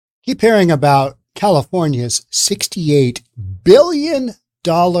Keep hearing about California's $68 billion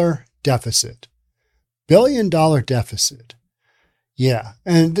deficit. $1 billion deficit. Yeah.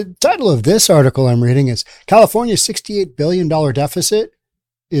 And the title of this article I'm reading is California's $68 billion deficit.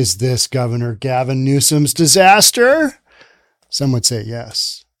 Is this Governor Gavin Newsom's disaster? Some would say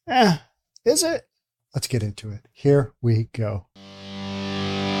yes. Is it? Let's get into it. Here we go.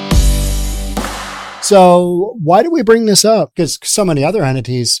 So why do we bring this up? Because so many other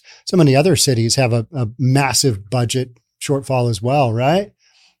entities, so many other cities have a massive budget shortfall as well, right?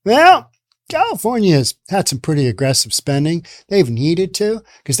 Well, California's had some pretty aggressive spending. They've needed to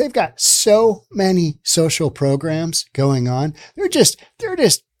because they've got so many social programs going on. They're just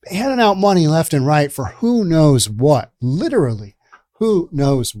handing out money left and right for who knows what, literally who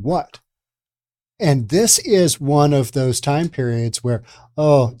knows what. And this is one of those time periods where,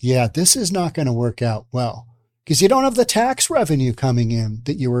 oh yeah, this is not going to work out well because you don't have the tax revenue coming in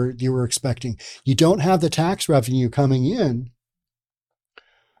that you were expecting. You don't have the tax revenue coming in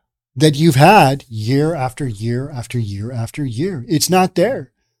that you've had year after year after year after year. It's not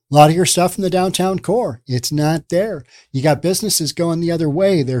there. A lot of your stuff in the downtown core, it's not there. You got businesses going the other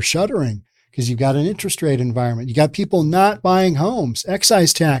way. They're shuttering because you've got an interest rate environment. You got people not buying homes.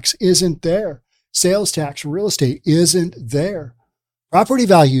 Excise tax isn't there. Sales tax for real estate isn't there. Property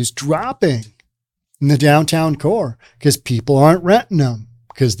values dropping in the downtown core because people aren't renting them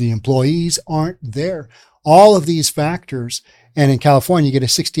because the employees aren't there. All of these factors. And in California, you get a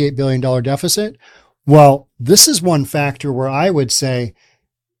 $68 billion deficit. Well, this is one factor where I would say,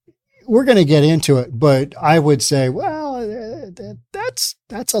 we're going to get into it, but I would say, well,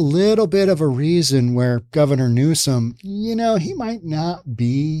 that's a little bit of a reason where Governor Newsom, he might not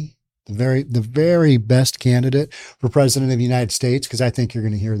be the very best candidate for president of the United States, because I think you're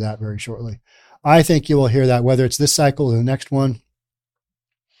going to hear that very shortly. I think you will hear that, whether it's this cycle or the next one.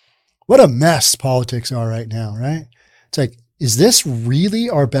 What a mess politics are right now, right? It's like, is this really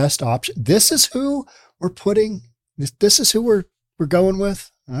our best option? This is who we're putting, this is who we're going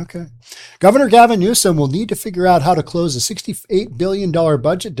with? Okay. Governor Gavin Newsom will need to figure out how to close a $68 billion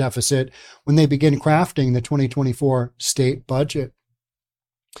budget deficit when they begin crafting the 2024 state budget.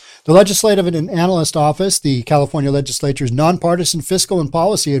 The Legislative and Analyst Office, the California Legislature's nonpartisan fiscal and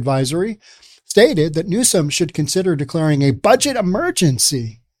policy advisory, stated that Newsom should consider declaring a budget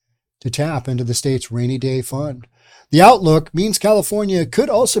emergency to tap into the state's rainy day fund. The outlook means California could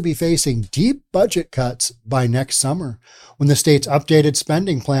also be facing deep budget cuts by next summer when the state's updated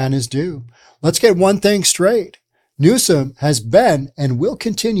spending plan is due. Let's get one thing straight. Newsom has been and will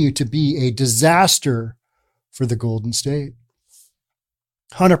continue to be a disaster for the Golden State.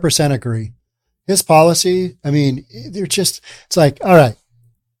 100% agree. His policy, it's like, all right,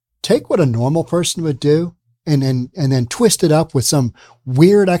 take what a normal person would do and then twist it up with some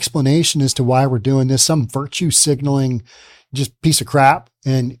weird explanation as to why we're doing this, some virtue signaling, just piece of crap.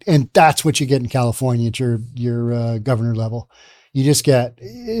 And that's what you get in California at your governor level. You just get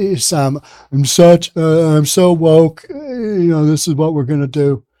some, I'm so woke. This is what we're going to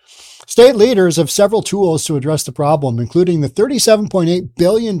do. State leaders have several tools to address the problem, including the $37.8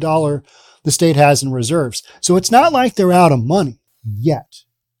 billion the state has in reserves. So it's not like they're out of money yet.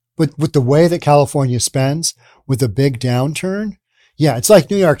 But with the way that California spends, with a big downturn, yeah, it's like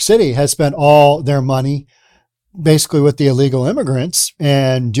New York City has spent all their money basically with the illegal immigrants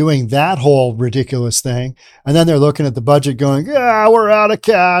and doing that whole ridiculous thing. And then they're looking at the budget going, yeah, we're out of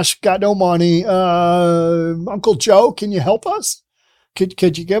cash, got no money. Uncle Joe, can you help us?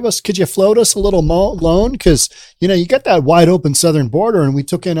 Could you float us a little loan? Because, you got that wide open southern border and we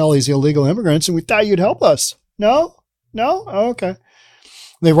took in all these illegal immigrants and we thought you'd help us. No? Oh, okay.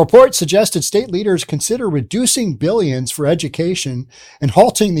 The report suggested state leaders consider reducing billions for education and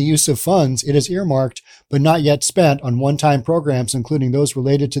halting the use of funds it has earmarked but not yet spent on one-time programs, including those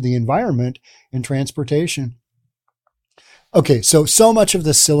related to the environment and transportation. Okay, so much of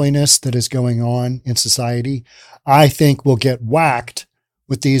the silliness that is going on in society, I think will get whacked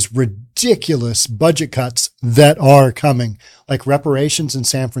with these ridiculous budget cuts that are coming, like reparations in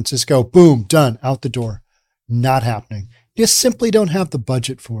San Francisco. Boom, done, out the door. Not happening. You just simply don't have the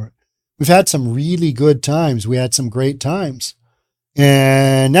budget for it. We've had some really good times. We had some great times.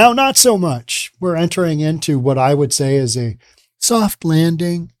 And now not so much. We're entering into what I would say is a soft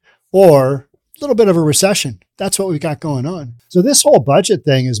landing or a little bit of a recession. That's what we've got going on. So this whole budget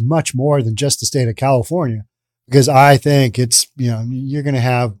thing is much more than just the state of California, because I think it's, you're going to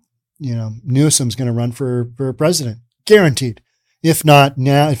have, Newsom's going to run for president, guaranteed. If not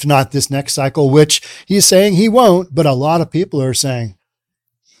now, if not this next cycle, which he's saying he won't, but a lot of people are saying,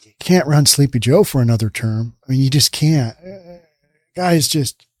 you can't run Sleepy Joe for another term. You just can't. Guys,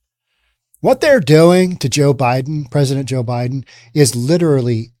 just What they're doing to Joe Biden, President Joe Biden, is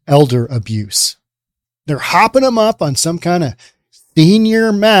literally elder abuse. They're hopping him up on some kind of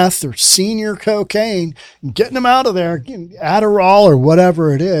senior meth or senior cocaine, getting him out of there, Adderall or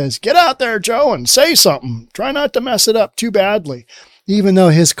whatever it is. Get out there, Joe, and say something. Try not to mess it up too badly, even though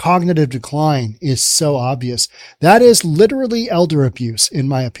his cognitive decline is so obvious. That is literally elder abuse, in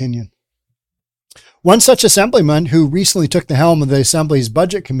my opinion. One such assemblyman who recently took the helm of the Assembly's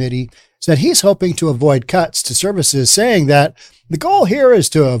Budget Committee said he's hoping to avoid cuts to services, saying that the goal here is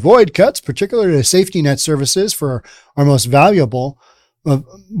to avoid cuts, particularly to safety net services for our most vulnerable.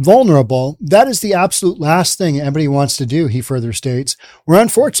 That is the absolute last thing anybody wants to do, he further states. We're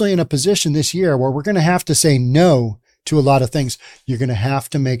unfortunately in a position this year where we're going to have to say no to a lot of things. You're going to have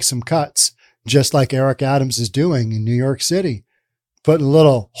to make some cuts, just like Eric Adams is doing in New York City, putting a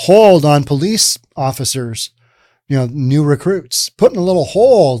little hold on police officers, new recruits, putting a little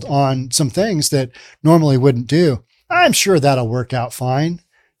hold on some things that normally wouldn't do. I'm sure that'll work out fine.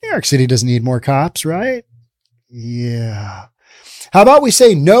 New York City doesn't need more cops, right? Yeah. How about we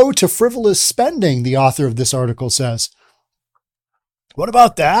say no to frivolous spending, the author of this article says. What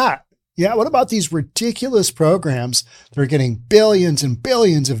about that? Yeah, what about these ridiculous programs that are getting billions and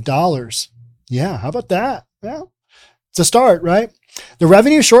billions of dollars? Yeah, how about that? Well, it's a start, right? The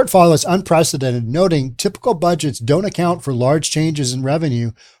revenue shortfall is unprecedented, noting typical budgets don't account for large changes in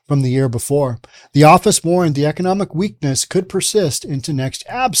revenue from the year before. The office warned the economic weakness could persist into next.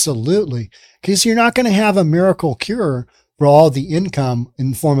 Absolutely, because you're not going to have a miracle cure for all the income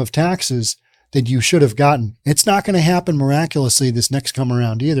in the form of taxes that you should have gotten. It's not going to happen miraculously this next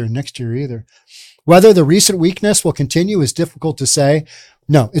next year either. Whether the recent weakness will continue is difficult to say.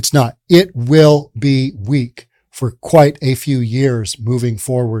 No, it's not. It will be weak for quite a few years moving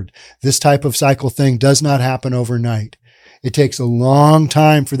forward. This type of cycle thing does not happen overnight. It takes a long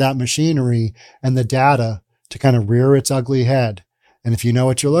time for that machinery and the data to kind of rear its ugly head. And if you know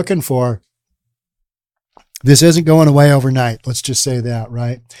what you're looking for, this isn't going away overnight. Let's just say that,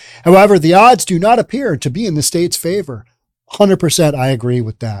 right? However, the odds do not appear to be in the state's favor. 100% I agree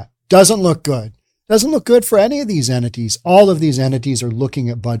with that. Doesn't look good. Doesn't look good for any of these entities. All of these entities are looking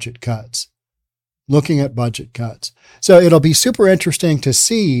at budget cuts. So it'll be super interesting to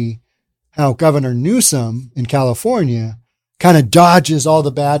see how Governor Newsom in California kind of dodges all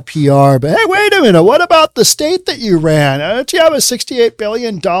the bad PR. But hey, wait a minute. What about the state that you ran? Don't you have a $68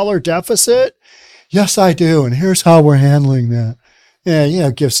 billion deficit? Yes, I do. And here's how we're handling that.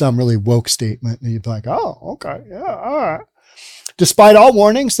 Yeah, give some really woke statement. And you'd be like, oh, okay. Yeah, all right. Despite all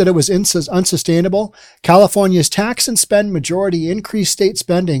warnings that it was unsustainable, California's tax and spend majority increased state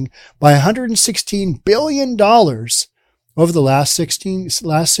spending by $116 billion over the last 6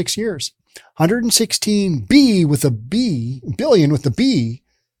 years. 116 billion with a B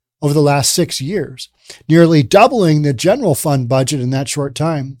over the last 6 years, nearly doubling the general fund budget in that short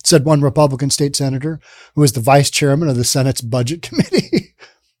time, said one Republican state senator who was the vice chairman of the Senate's Budget Committee.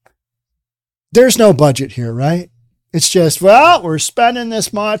 There's no budget here, right? It's just, well, we're spending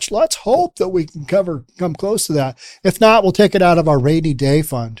this much. Let's hope that we can come close to that. If not, we'll take it out of our rainy day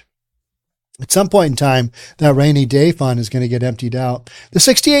fund. At some point in time, that rainy day fund is going to get emptied out. The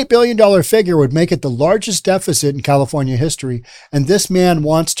 $68 billion figure would make it the largest deficit in California history, and this man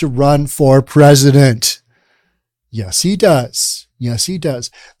wants to run for president. Yes, he does. Yes, he does.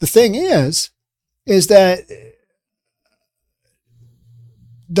 The thing is that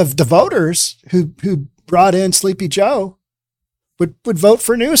the voters who brought in Sleepy Joe would vote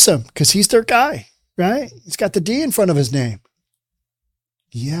for Newsom because he's their guy, right? He's got the D in front of his name.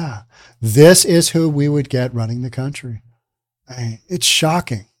 Yeah, this is who we would get running the country. It's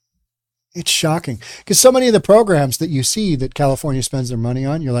shocking. It's shocking because so many of the programs that you see that California spends their money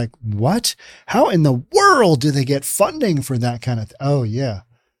on, you're like, what? How in the world do they get funding for that kind of thing? Oh, yeah.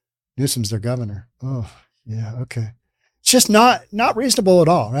 Newsom's their governor. Oh, yeah. Okay. It's just not reasonable at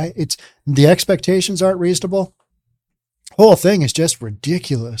all, right? It's the expectations aren't reasonable. Whole thing is just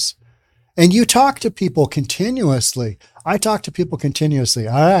ridiculous. And you talk to people continuously. I talk to people continuously.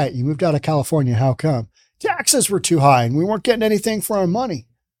 All right, you moved out of California. How come? Taxes were too high and we weren't getting anything for our money.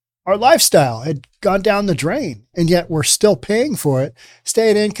 Our lifestyle had gone down the drain, and yet we're still paying for it.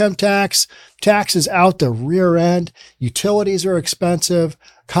 State income tax, taxes out the rear end. Utilities are expensive.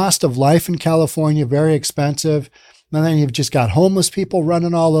 Cost of life in California, very expensive. And then you've just got homeless people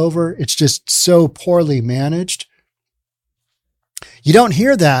running all over. It's just so poorly managed. You don't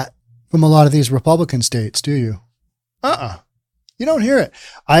hear that from a lot of these Republican states, do you? You don't hear it.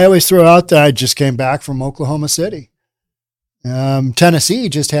 I always throw out that I just came back from Oklahoma City. Tennessee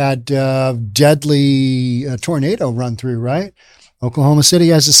just had deadly tornado run through, right? Oklahoma City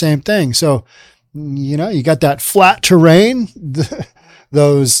has the same thing. So, you got that flat terrain,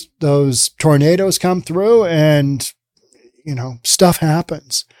 those tornadoes come through and, stuff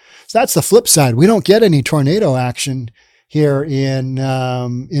happens. So that's the flip side. We don't get any tornado action here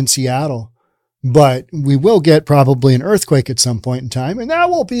in Seattle, but we will get probably an earthquake at some point in time. And that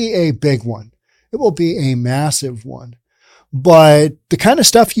will be a big one. It will be a massive one. But the kind of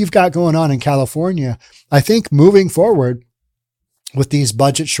stuff you've got going on in California, I think moving forward with these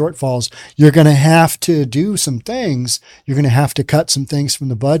budget shortfalls, you're going to have to do some things. You're going to have to cut some things from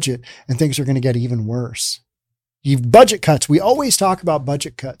the budget, and things are going to get even worse. You've budget cuts. We always talk about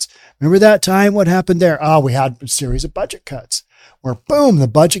budget cuts. Remember that time? What happened there? We had a series of budget cuts where boom, the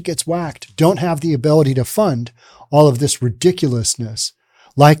budget gets whacked. Don't have the ability to fund all of this ridiculousness,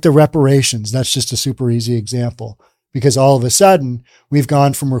 like the reparations. That's just a super easy example, because all of a sudden we've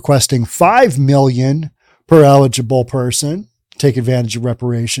gone from requesting $5 million per eligible person, take advantage of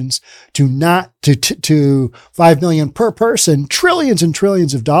reparations, to $5 million per person, trillions and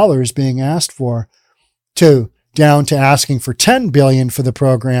trillions of dollars being asked for, down to asking for $10 billion for the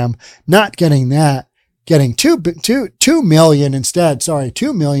program, not getting that, getting $2 million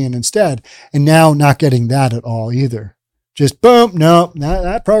instead, and now not getting that at all either. Just boom, no,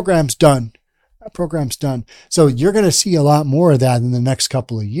 that program's done. That program's done. So you're going to see a lot more of that in the next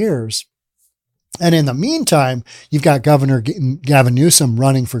couple of years. And in the meantime, you've got Governor Gavin Newsom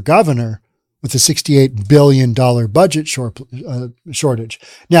running for governor with a $68 billion budget shortage.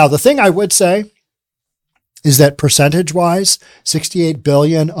 Now, the thing I would say is that percentage-wise, $68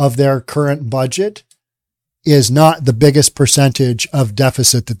 billion of their current budget is not the biggest percentage of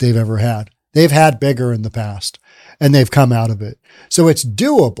deficit that they've ever had. They've had bigger in the past, and they've come out of it. So it's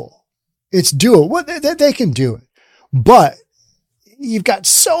doable. It's doable. They can do it. But you've got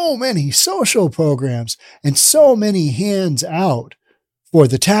so many social programs and so many hands out for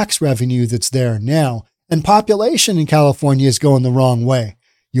the tax revenue that's there now. And population in California is going the wrong way.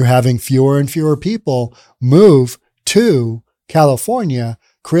 You're having fewer and fewer people move to California,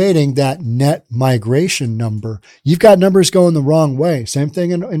 creating that net migration number. You've got numbers going the wrong way. Same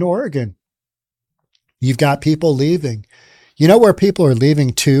thing in Oregon. You've got people leaving. You know where people are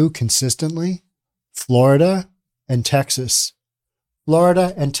leaving to consistently? Florida and Texas.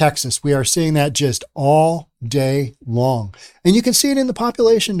 Florida and Texas. We are seeing that just all day long. And you can see it in the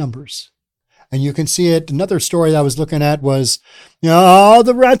population numbers. And you can see it. Another story that I was looking at was, all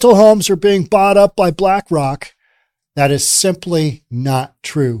the rental homes are being bought up by BlackRock. That is simply not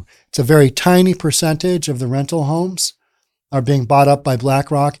true. It's a very tiny percentage of the rental homes are being bought up by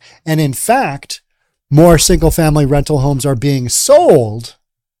BlackRock. And in fact, more single-family rental homes are being sold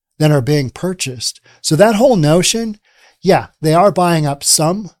than are being purchased. So that whole notion, yeah, they are buying up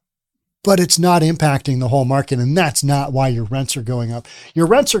some, but it's not impacting the whole market. And that's not why your rents are going up. Your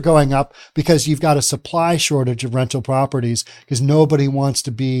rents are going up because you've got a supply shortage of rental properties, because nobody wants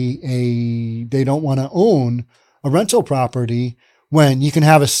to they don't want to own a rental property when you can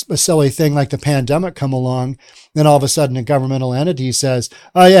have a silly thing like the pandemic come along. Then all of a sudden a governmental entity says,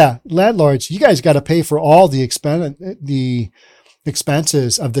 oh yeah, landlords, you guys got to pay for all the expenses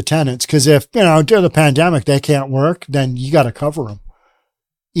of the tenants. Because if, during the pandemic, they can't work, then you got to cover them.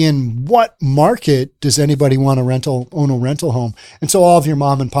 In what market does anybody want to own a rental home? And so all of your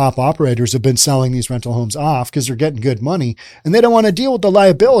mom and pop operators have been selling these rental homes off because they're getting good money, and they don't want to deal with the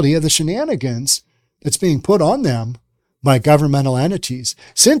liability of the shenanigans that's being put on them by governmental entities.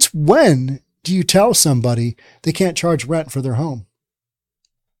 Since when do you tell somebody they can't charge rent for their home?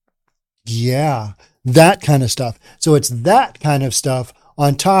 Yeah, that kind of stuff. So it's that kind of stuff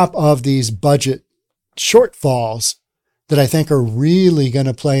on top of these budget shortfalls that I think are really going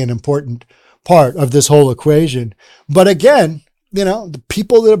to play an important part of this whole equation. But again, the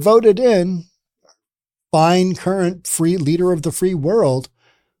people that have voted in, fine current free leader of the free world,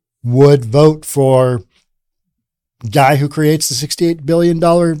 would vote for guy who creates the $68 billion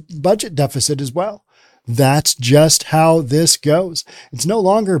budget deficit as well. That's just how this goes. It's no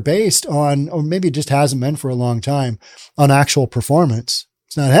longer based on, or maybe it just hasn't been for a long time, on actual performance.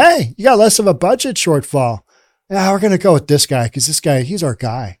 It's not, hey, you got less of a budget shortfall. We're going to go with this guy because this guy, he's our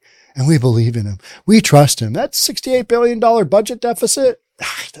guy and we believe in him. We trust him. That $68 billion budget deficit,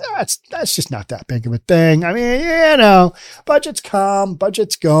 that's just not that big of a thing. I mean, budgets come,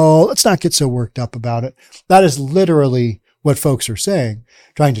 budgets go. Let's not get so worked up about it. That is literally what folks are saying,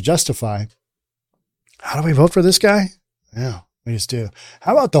 trying to justify. How do we vote for this guy? Yeah, we just do.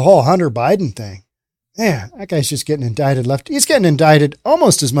 How about the whole Hunter Biden thing? Yeah, that guy's just getting indicted left. He's getting indicted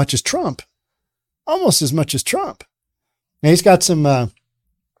almost as much as Trump. Now, he's got some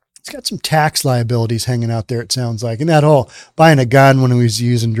He's got some tax liabilities hanging out there, it sounds like. And that whole buying a gun when he was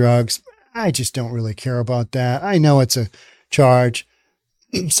using drugs, I just don't really care about that. I know it's a charge.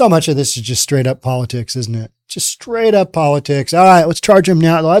 So much of this is just straight up politics, isn't it? Just straight up politics. All right, let's charge him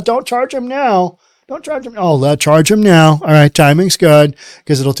now. Don't charge him now. Don't charge him. Oh, let's charge him now. All right, timing's good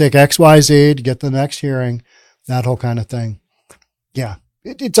because it'll take X, Y, Z to get the next hearing. That whole kind of thing. Yeah,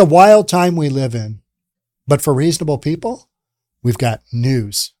 it's a wild time we live in. But for reasonable people, we've got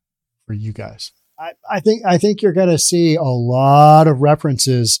news for you guys. I think you're going to see a lot of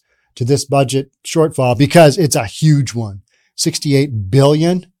references to this budget shortfall because it's a huge one. $68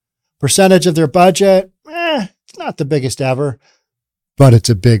 billion. Percentage of their budget, it's not the biggest ever, but it's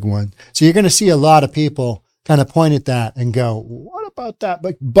a big one. So you're going to see a lot of people kind of point at that and go, what about that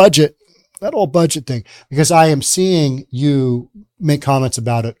budget, that old budget thing? Because I am seeing you make comments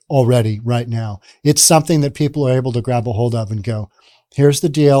about it already right now. It's something that people are able to grab a hold of and go, here's the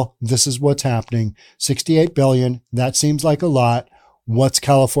deal. This is what's happening. $68 billion. That seems like a lot. What's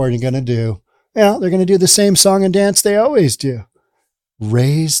California going to do? Well, they're going to do the same song and dance they always do.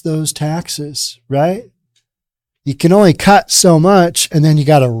 Raise those taxes, right? You can only cut so much, and then you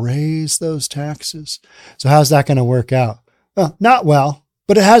got to raise those taxes. So how's that going to work out? Well, not well,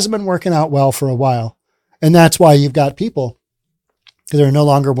 but it hasn't been working out well for a while. And that's why you've got people that are no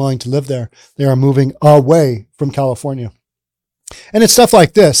longer willing to live there. They are moving away from California. And it's stuff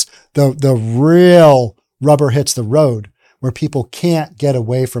like this, the real rubber hits the road, where people can't get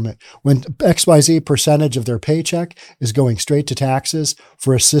away from it. When XYZ percentage of their paycheck is going straight to taxes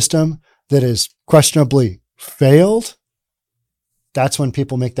for a system that is questionably failed, that's when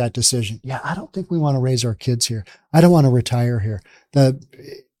people make that decision. Yeah, I don't think we want to raise our kids here. I don't want to retire here.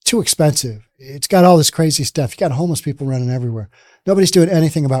 Too expensive. It's got all this crazy stuff. You got homeless people running everywhere. Nobody's doing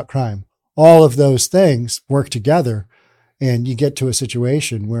anything about crime. All of those things work together, and you get to a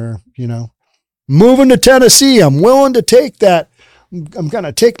situation where, moving to Tennessee, I'm willing to take that. I'm going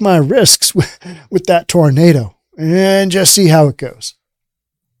to take my risks with that tornado and just see how it goes.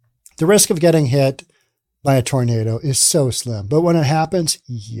 The risk of getting hit by a tornado is so slim. But when it happens,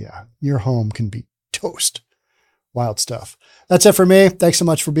 yeah, your home can be toast. Wild stuff. That's it for me. Thanks so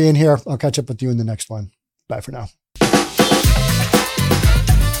much for being here. I'll catch up with you in the next one. Bye for now.